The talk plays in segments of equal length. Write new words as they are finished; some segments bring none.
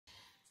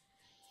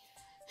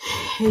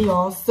Hey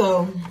y'all,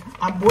 so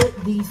I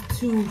bought these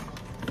two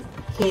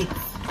cakes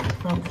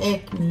from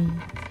Acme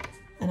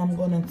and I'm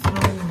gonna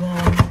turn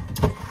them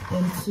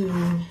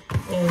into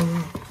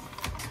a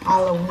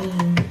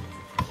Halloween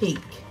cake.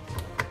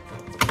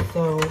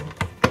 So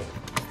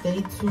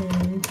stay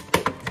tuned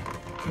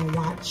and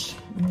watch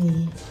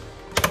me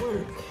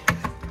work.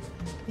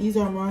 These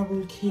are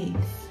marble cakes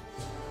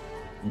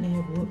and they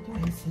have whipped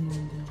icing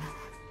on them.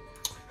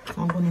 So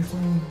I'm gonna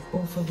turn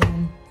both of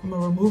them. I'm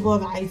gonna remove all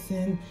the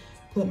icing,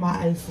 put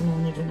my icing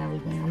on it and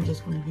everything. I'm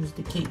just gonna use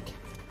the cake.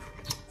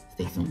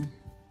 Stay tuned.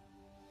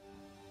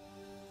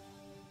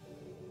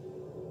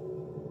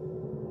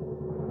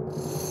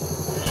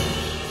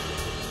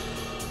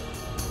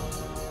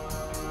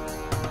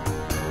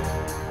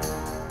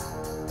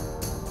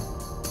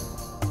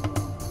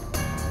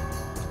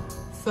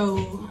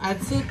 So I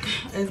took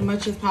as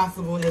much as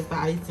possible as the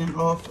icing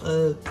off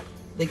of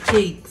the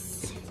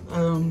cakes.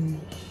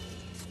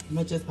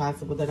 Much as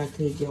possible that I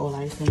could get all the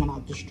icing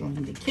without destroying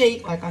the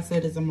cake. Like I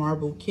said, it's a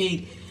marble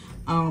cake.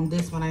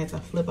 This one I had to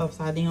flip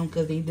upside down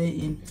because they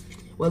didn't,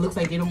 well, it looks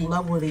like they don't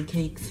level their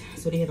cakes.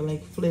 So they had to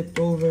like flip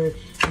over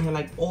and had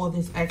like all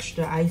this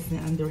extra icing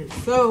under it.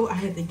 So I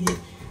had to get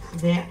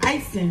that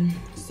icing.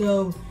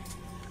 So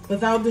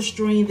without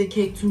destroying the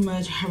cake too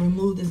much, I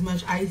removed as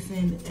much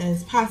icing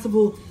as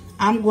possible.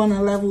 I'm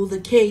gonna level the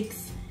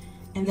cakes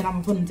and then I'm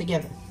gonna put them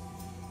together.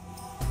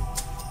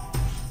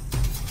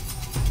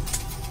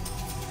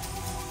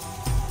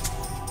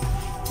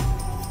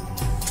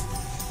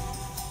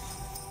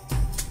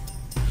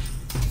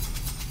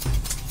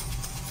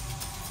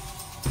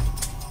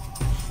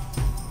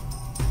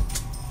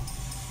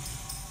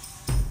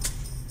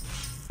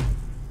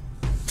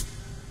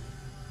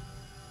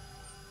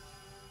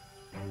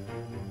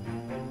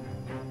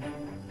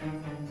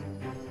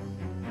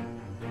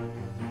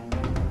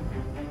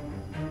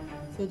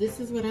 So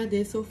this is what I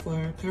did so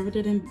far. Covered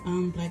it in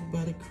black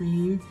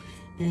buttercream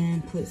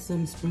and put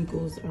some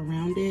sprinkles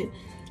around it.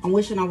 I'm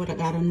wishing I would have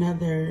got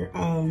another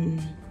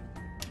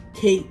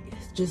cake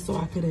just so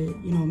I could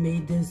have, you know,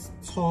 made this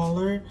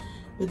taller.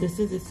 But this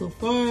is it so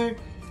far.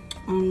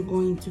 I'm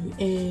going to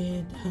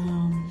add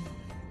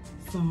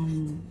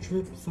some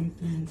drip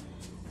something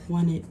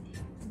on it.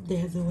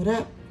 Dazzle it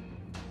up.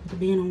 Put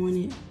the banner on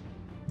it.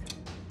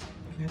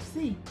 You gotta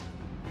see.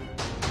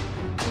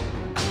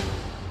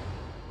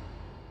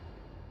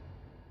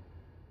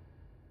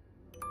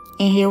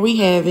 And here we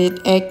have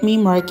it, Acme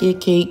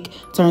Market cake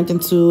turned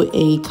into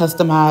a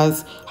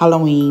customized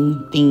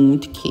Halloween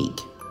themed cake.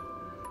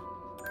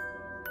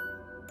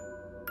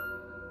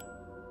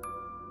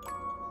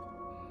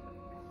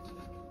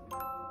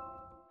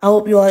 I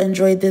hope you all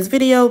enjoyed this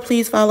video.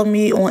 Please follow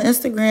me on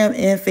Instagram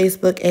and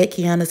Facebook at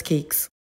Kiana's Cakes.